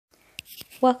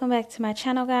Welcome back to my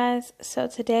channel, guys. So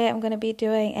today I'm going to be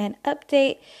doing an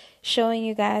update showing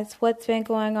you guys what's been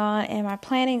going on in my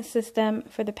planning system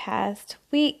for the past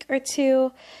week or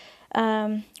two.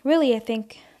 Really, I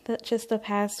think that just the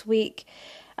past week.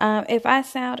 If I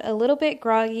sound a little bit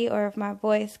groggy or if my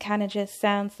voice kind of just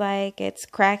sounds like it's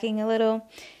cracking a little,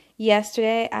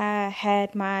 yesterday I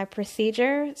had my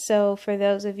procedure. So for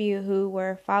those of you who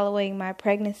were following my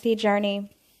pregnancy journey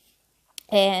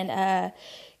and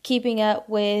keeping up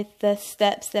with the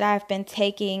steps that I've been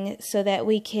taking so that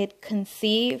we could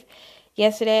conceive,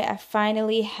 yesterday I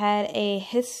finally had a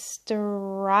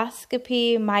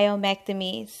hysteroscopy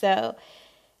myomectomy. So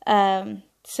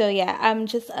yeah, I'm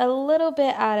just a little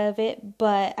bit out of it,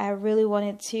 but I really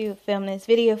wanted to film this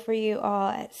video for you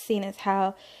all, seeing as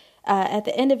how at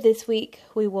the end of this week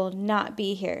we will not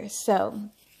be here. So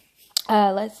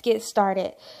let's get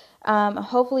started. I'm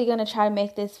hopefully going to try to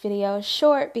make this video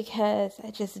short because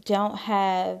I just don't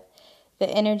have the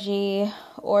energy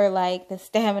or like the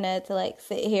stamina to like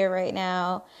sit here right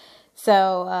now.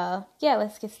 So yeah,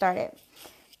 let's get started.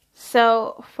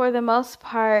 So for the most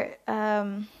part,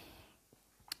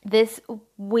 this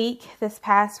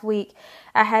past week,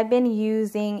 I had been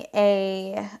using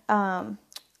a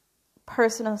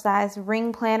personal size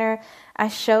ring planner. I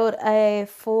showed a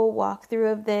full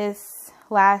walkthrough of this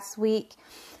last week.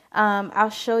 I'll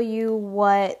show you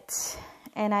what,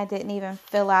 and I didn't even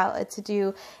fill out a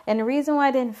to-do. And the reason why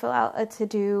I didn't fill out a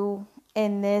to-do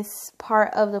in this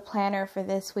part of the planner for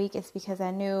this week is because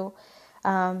I knew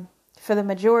for the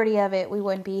majority of it, we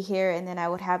wouldn't be here, and then I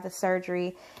would have the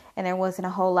surgery, and there wasn't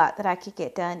a whole lot that I could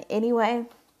get done anyway.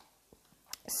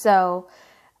 So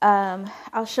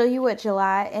I'll show you what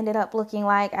July ended up looking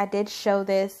like. I did show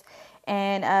this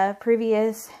in a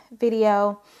previous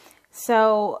video.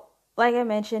 So like I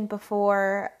mentioned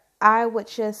before, I would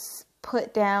just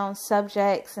put down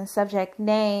subjects and subject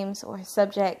names or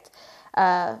subject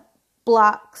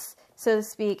blocks, so to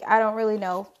speak. I don't really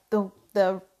know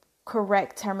the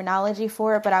correct terminology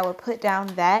for it, but I would put down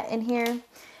that in here,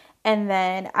 and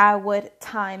then I would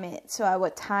time it. So I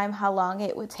would time how long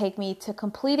it would take me to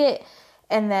complete it,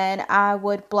 and then I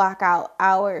would block out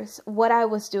hours. What I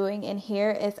was doing in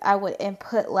here is I would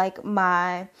input like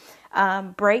my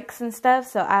breaks and stuff.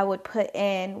 So I would put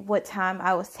in what time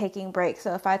I was taking breaks.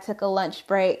 So if I took a lunch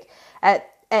break at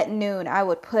noon, I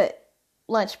would put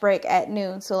lunch break at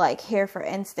noon. So like here, for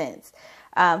instance,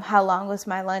 how long was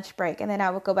my lunch break? And then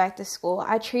I would go back to school.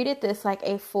 I treated this like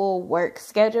a full work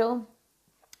schedule.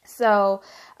 So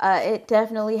it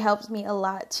definitely helps me a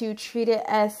lot to treat it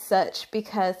as such,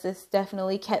 because this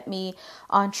definitely kept me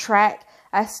on track.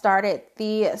 I started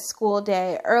the school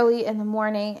day early in the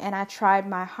morning, and I tried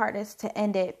my hardest to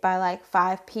end it by like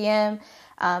 5 p.m.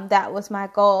 That was my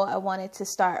goal. I wanted to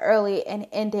start early and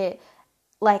end it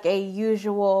like a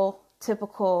usual,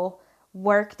 typical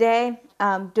work day.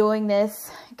 Doing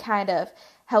this kind of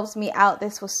helps me out.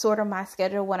 This was sort of my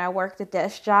schedule when I worked a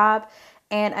desk job,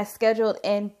 and I scheduled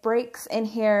in breaks in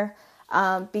here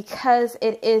because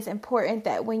it is important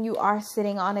that when you are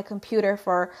sitting on a computer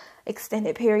for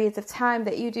extended periods of time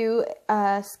that you do,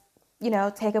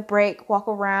 take a break, walk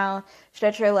around,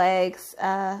 stretch your legs,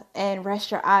 and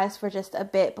rest your eyes for just a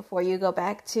bit before you go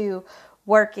back to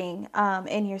working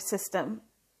in your system.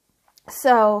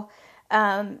 So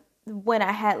when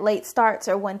I had late starts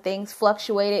or when things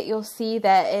fluctuated, you'll see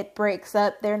that it breaks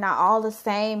up. They're not all the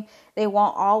same. They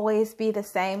won't always be the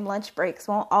same. Lunch breaks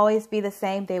won't always be the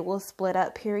same. They will split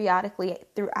up periodically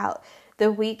throughout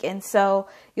the week. And so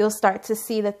you'll start to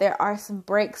see that there are some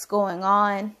breaks going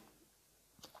on.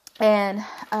 And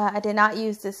I did not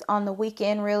use this on the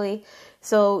weekend really.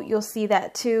 So you'll see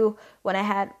that too. When I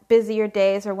had busier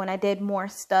days or when I did more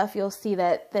stuff, you'll see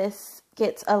that this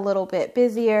gets a little bit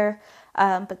busier.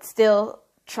 But still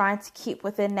trying to keep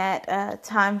within that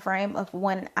time frame of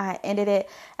when I ended it.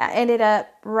 I ended up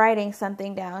writing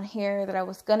something down here that I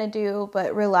was going to do,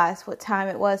 but realized what time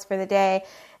it was for the day.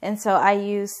 And so I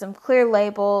used some clear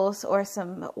labels or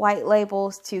some white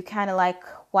labels to kind of like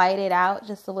white it out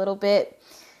just a little bit.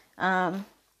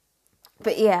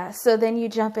 But yeah, so then you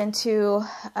jump into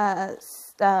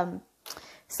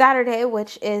Saturday,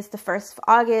 which is the 1st of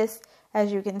August.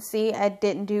 As you can see, I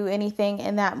didn't do anything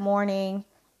in that morning,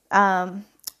 and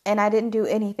I didn't do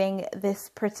anything this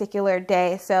particular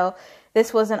day. So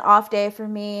this was an off day for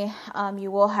me. You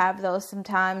will have those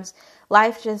sometimes.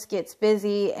 Life just gets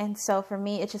busy, and so for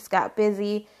me, it just got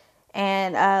busy.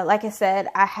 And like I said,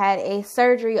 I had a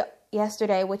surgery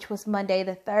yesterday, which was Monday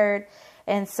the 3rd,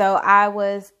 and so I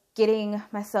was getting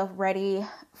myself ready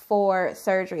for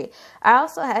surgery. I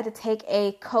also had to take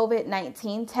a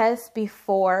COVID-19 test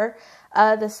before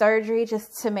the surgery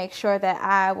just to make sure that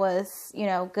I was,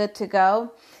 good to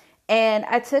go. And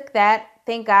I took that.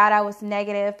 Thank God I was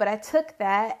negative, but I took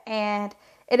that, and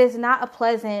it is not a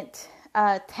pleasant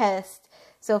test.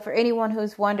 So for anyone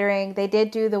who's wondering, they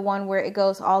did do the one where it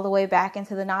goes all the way back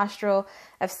into the nostril.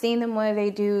 I've seen them where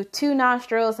they do 2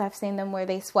 nostrils. I've seen them where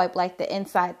they swipe like the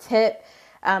inside tip.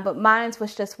 But mine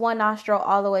was just 1 nostril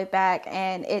all the way back,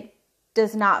 and it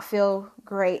does not feel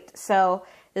great. So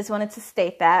just wanted to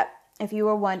state that if you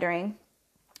were wondering.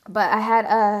 But I had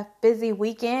a busy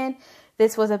weekend.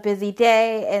 This was a busy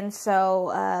day. And so,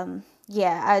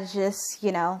 I just,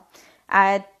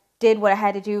 I did what I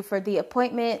had to do for the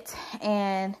appointment,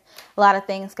 and a lot of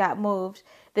things got moved.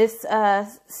 This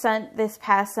past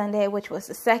Sunday, which was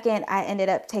the 2nd, I ended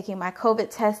up taking my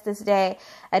COVID test this day.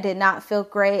 I did not feel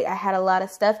great. I had a lot of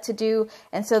stuff to do,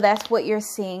 and so that's what you're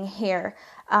seeing here.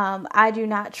 I do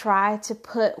not try to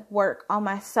put work on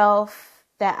myself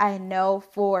that I know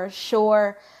for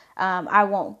sure I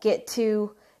won't get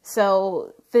to.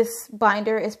 So this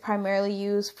binder is primarily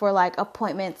used for like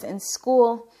appointments in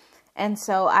school. And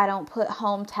so I don't put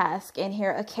home task in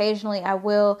here. Occasionally I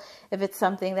will if it's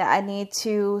something that I need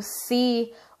to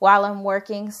see while I'm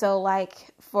working. So like,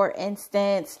 for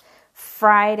instance,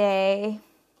 Friday,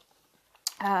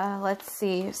 let's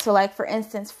see. So like, for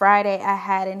instance, Friday I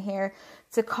had in here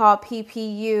to call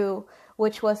PPU,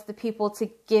 which was the people to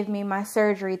give me my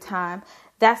surgery time.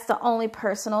 That's the only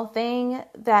personal thing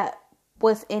that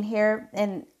was in here.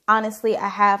 And honestly, I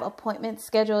have appointments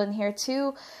scheduled in here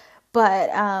too. But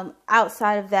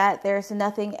outside of that, there's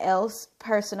nothing else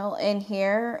personal in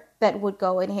here that would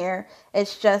go in here.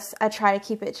 It's just, I try to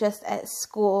keep it just at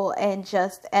school and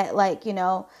just at like,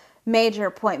 major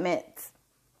appointments.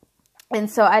 And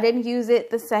so I didn't use it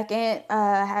the 2nd.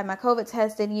 I had my COVID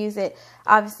test, didn't use it.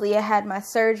 Obviously, I had my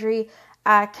surgery.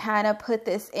 I kind of put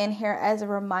this in here as a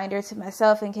reminder to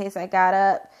myself in case I got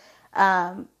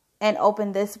up and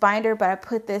opened this binder, but I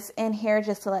put this in here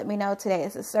just to let me know today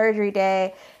is a surgery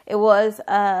day. It was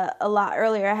a lot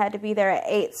earlier. I had to be there at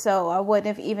 8, so I wouldn't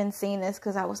have even seen this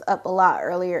because I was up a lot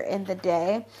earlier in the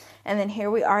day. And then here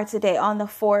we are today on the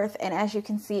 4th, and as you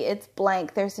can see, it's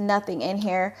blank. There's nothing in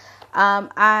here.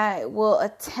 I will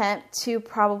attempt to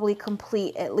probably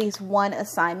complete at least 1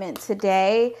 assignment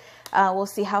today. We'll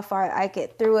see how far I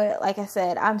get through it. Like I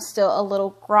said, I'm still a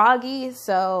little groggy,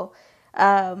 so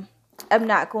I'm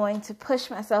not going to push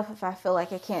myself if I feel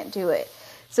like I can't do it.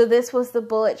 So this was the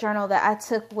bullet journal that I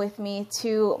took with me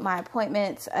to my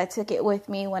appointments. I took it with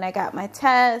me when I got my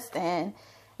test, and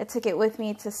I took it with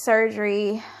me to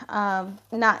surgery.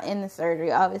 Not in the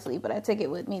surgery, obviously, but I took it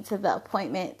with me to the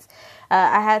appointments.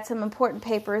 I had some important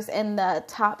papers in the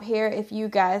top here. If you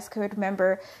guys could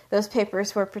remember, those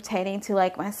papers were pertaining to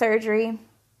like my surgery.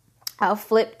 I'll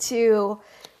flip to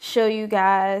show you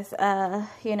guys,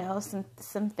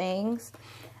 some things.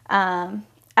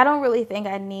 I don't really think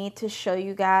I need to show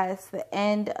you guys the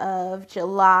end of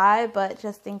July, but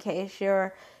just in case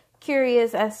you're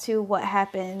curious as to what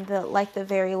happened, the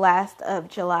very last of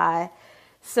July.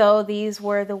 So these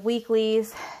were the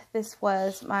weeklies. This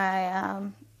was my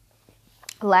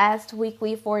last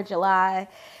weekly for July.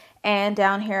 And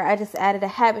down here, I just added a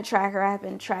habit tracker. I've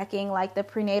been tracking like the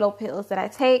prenatal pills that I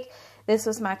take. This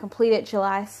was my completed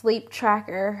July sleep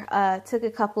tracker. Took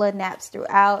a couple of naps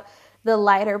throughout. The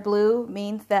lighter blue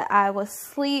means that I was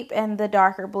asleep, and the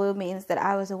darker blue means that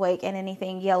I was awake, and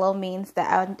anything yellow means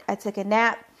that I took a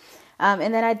nap.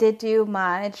 And then I did do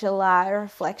my July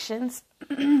reflections.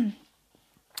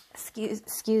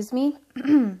 Excuse me.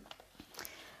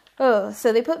 Oh,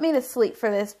 so they put me to sleep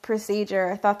for this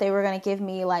procedure. I thought they were going to give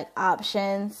me like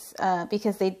options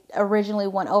because they originally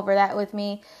went over that with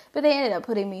me, but they ended up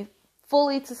putting me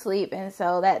fully to sleep, and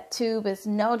so that tube is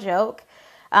no joke.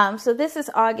 So this is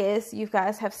August. You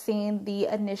guys have seen the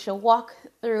initial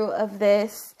walkthrough of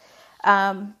this.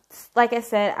 Like I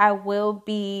said, I will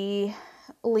be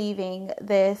leaving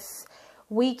this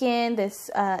weekend, this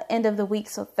end of the week,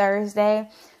 so Thursday.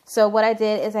 So what I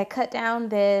did is I cut down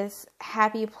this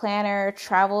Happy Planner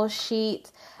travel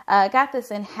sheet. I got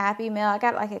this in Happy Mail. I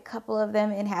got like a couple of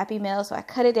them in Happy Mail. So I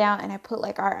cut it down and I put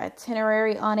like our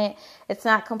itinerary on it. It's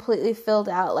not completely filled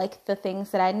out like the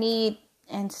things that I need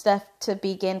and stuff to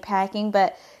begin packing,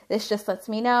 but this just lets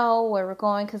me know where we're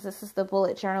going because this is the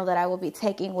bullet journal that I will be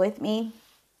taking with me.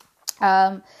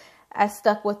 I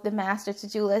stuck with the master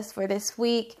to-do list for this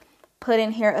week, put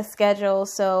in here a schedule.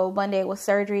 So Monday was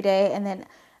surgery day, and then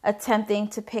attempting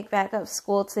to pick back up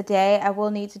school today. I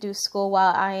will need to do school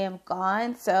while I am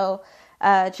gone, so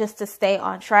just to stay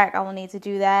on track. I will need to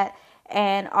do that.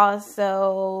 And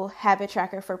also habit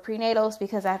tracker for prenatals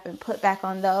because I've been put back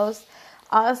on those.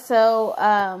 Also,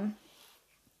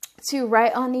 to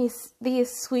write on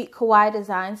these sweet kawaii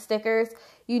design stickers,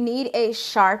 you need a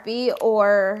Sharpie,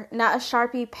 or not a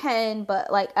Sharpie pen,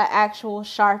 but like an actual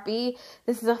Sharpie.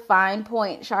 This is a fine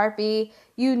point Sharpie.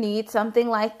 You need something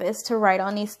like this to write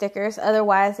on these stickers.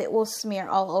 Otherwise, it will smear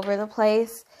all over the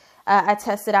place. I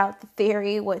tested out the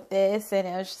theory with this, and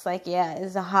it was just like, yeah,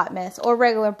 it's a hot mess. Or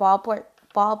regular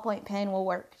ballpoint pen will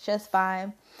work just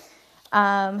fine.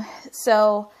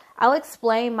 So I'll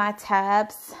explain my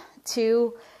tabs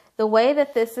too. The way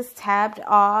that this is tabbed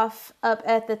off up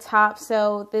at the top,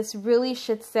 so this really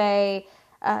should say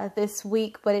this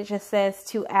week, but it just says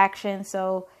to action.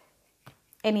 So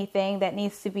anything that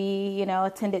needs to be, you know,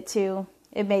 attended to,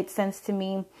 it made sense to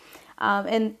me.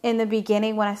 In the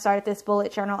beginning, when I started this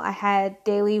bullet journal, I had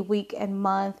daily, week, and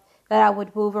month that I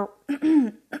would move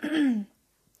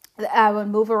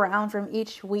around from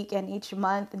each week and each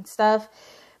month and stuff.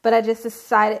 But I just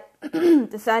decided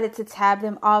to tab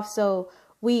them off. So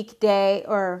week, day,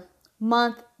 or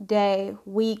month, day,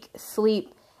 week,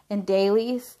 sleep, and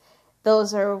dailies.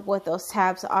 Those are what those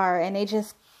tabs are, and they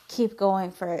just keep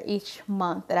going for each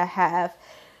month that I have.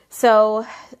 So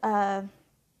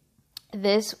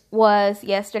this was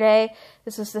yesterday.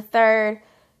 This was the 3rd,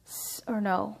 or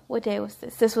no, what day was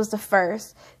this? This was the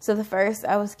 1st. So the 1st,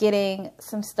 I was getting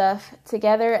some stuff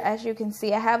together. As you can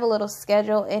see, I have a little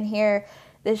schedule in here.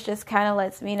 This just kind of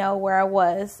lets me know where I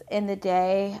was in the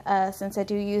day, since I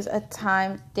do use a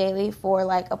time daily for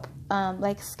like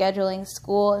scheduling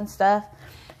school and stuff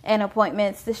and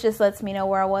appointments. This just lets me know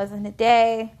where I was in the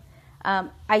day.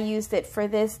 I used it for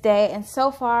this day, and so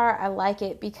far I like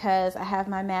it because I have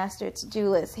my master to-do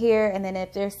list here, and then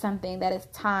if there's something that is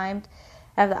timed,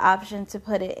 I have the option to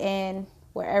put it in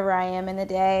wherever I am in the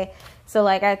day. So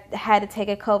like I had to take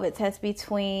a COVID test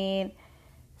between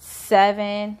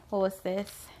 7, what was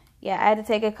this? Yeah, I had to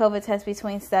take a COVID test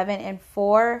between 7 and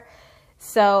 4.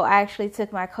 So I actually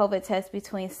took my COVID test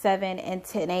between 7 and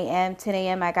 10 a.m. 10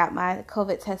 a.m. I got my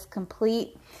COVID test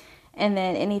complete. And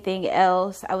then anything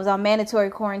else, I was on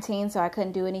mandatory quarantine, so I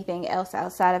couldn't do anything else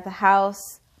outside of the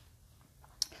house.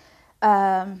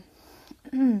 And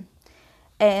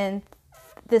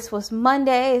this was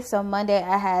Monday. So Monday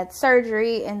I had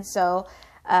surgery, and so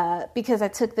because I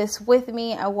took this with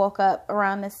me, I woke up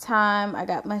around this time. I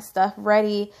got my stuff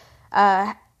ready.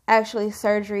 Actually,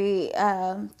 surgery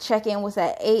check-in was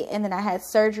at 8, and then I had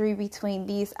surgery between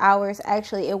these hours.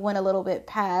 Actually, it went a little bit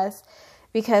past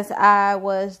because I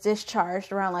was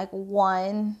discharged around like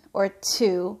 1 or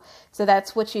 2. So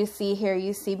that's what you see here.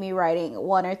 You see me writing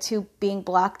 1 or 2 being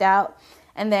blocked out.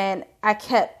 And then I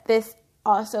kept this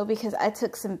also because I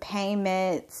took some pain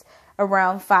meds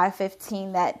around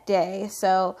 5:15 that day.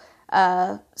 So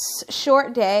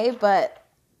short day, but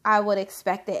I would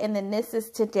expect it. And then this is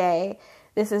today.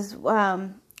 This is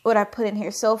what I put in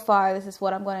here so far. This is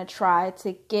what I'm going to try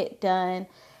to get done.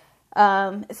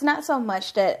 It's not so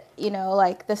much that, you know,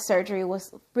 like the surgery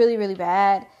was really, really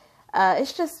bad.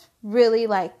 It's just really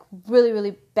like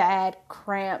really bad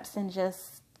cramps and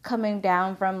just coming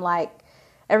down from like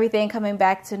everything coming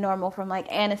back to normal from like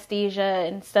anesthesia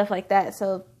and stuff like that.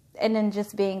 So, and then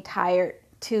just being tired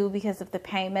too because of the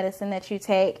pain medicine that you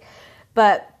take.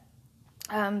 But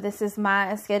this is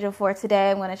my schedule for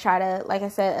today. I'm going to try to, like I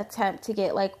said, attempt to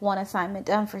get like 1 assignment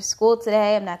done for school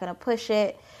today. I'm not going to push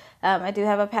it. I do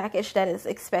have a package that is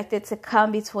expected to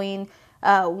come between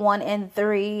 1 and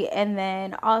 3. And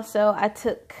then also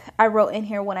I wrote in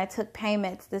here when I took pain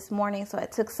meds this morning. So I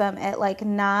took some at like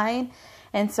 9.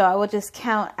 And so I will just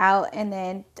count out and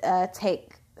then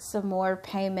take some more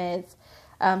pain meds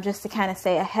just to kind of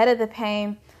stay ahead of the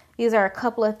pain. These are a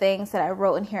couple of things that I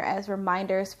wrote in here as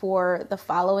reminders for the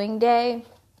following day.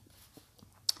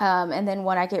 And then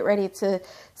when I get ready to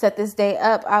set this day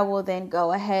up, I will then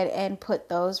go ahead and put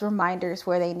those reminders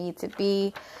where they need to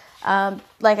be.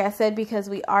 Like I said, because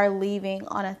we are leaving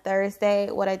on a Thursday,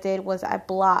 what I did was I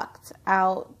blocked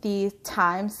out the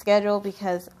time schedule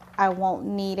because I won't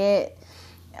need it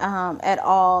at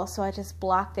all. So I just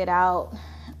blocked it out,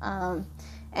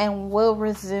 and we'll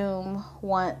resume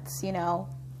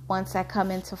once I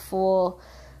come into full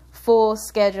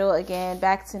schedule again,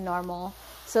 back to normal.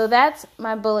 So that's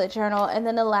my bullet journal. And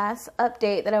then the last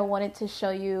update that I wanted to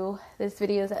show you, this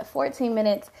video is at 14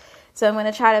 minutes. So I'm going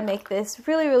to try to make this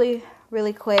really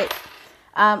quick.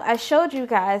 I showed you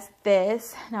guys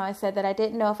this. Now I said that I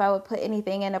didn't know if I would put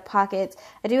anything in the pockets.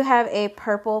 I do have a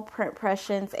purple Print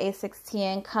Pressions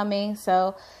A610 coming.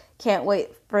 So Can't wait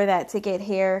for that to get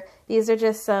here. These are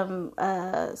just some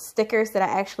stickers that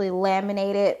I actually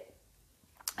laminated.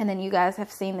 And then you guys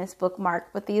have seen this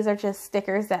bookmark, but these are just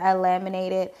stickers that I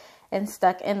laminated and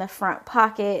stuck in the front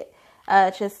pocket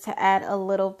just to add a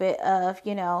little bit of,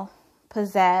 you know,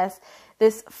 pizzazz.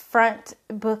 This front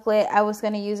booklet, I was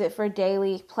going to use it for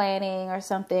daily planning or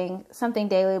something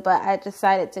daily, but I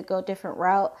decided to go a different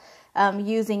route,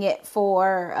 using it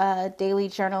for daily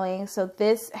journaling. So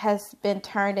this has been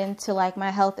turned into like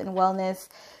my health and wellness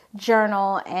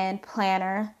journal and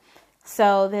planner.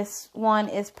 So this one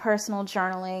is personal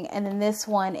journaling, and then this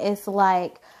one is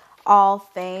like all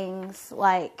things,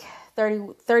 like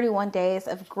 31 days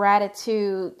of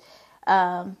gratitude.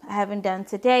 I haven't done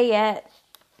today yet.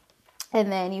 And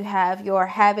then you have your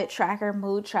habit tracker,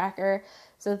 mood tracker.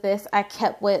 So this I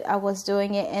kept what I was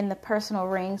doing it in the personal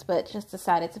rings, but just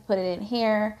decided to put it in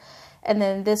here. And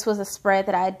then this was a spread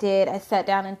that I sat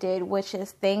down and did, which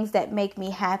is things that make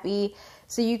me happy.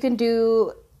 So you can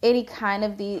do any kind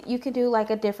of you can do like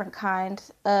a different kind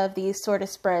of these sort of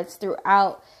spreads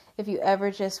throughout if you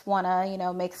ever just want to, you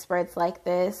know, make spreads like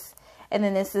this. And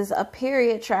then this is a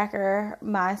period tracker.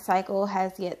 My cycle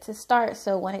has yet to start,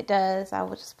 so when it does, I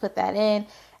will just put that in.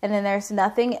 And then there's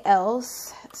nothing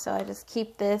else, so I just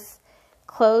keep this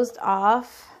closed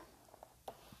off.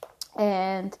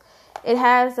 And it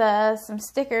has some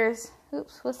stickers.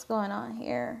 Oops, what's going on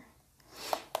here?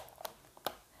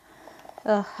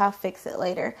 Oh, I'll fix it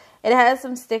later. It has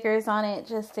some stickers on it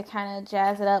just to kind of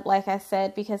jazz it up, like I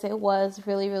said, because it was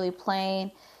really, really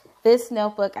plain. This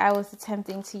notebook I was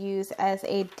attempting to use as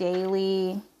a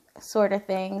daily sort of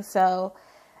thing. So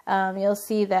you'll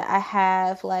see that I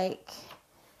have like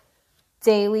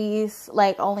dailies,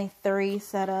 like only 3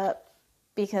 set up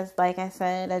because like I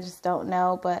said, I just don't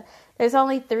know. But there's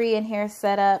only 3 in here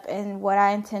set up. And what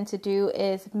I intend to do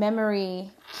is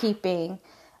memory keeping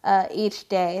each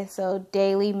day. So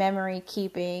daily memory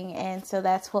keeping. And so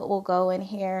that's what will go in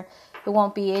here. It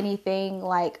won't be anything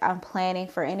like I'm planning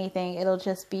for anything. It'll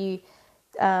just be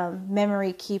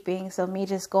memory keeping. So me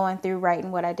just going through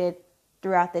writing what I did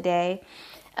throughout the day.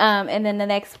 And then the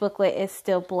next booklet is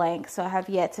still blank. So I have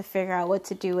yet to figure out what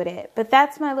to do with it. But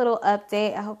that's my little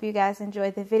update. I hope you guys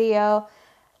enjoyed the video.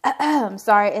 I'm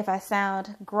sorry if I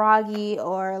sound groggy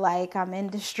or like I'm in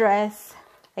distress.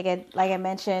 Like I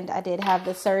mentioned, I did have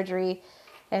the surgery.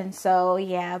 And so,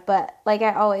 yeah, but like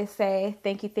I always say,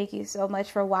 thank you so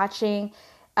much for watching.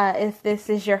 If this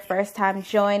is your first time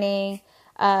joining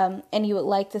and you would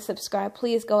like to subscribe,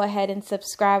 please go ahead and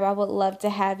subscribe. I would love to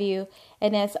have you.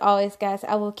 And as always, guys,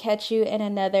 I will catch you in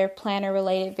another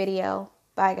planner-related video.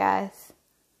 Bye, guys.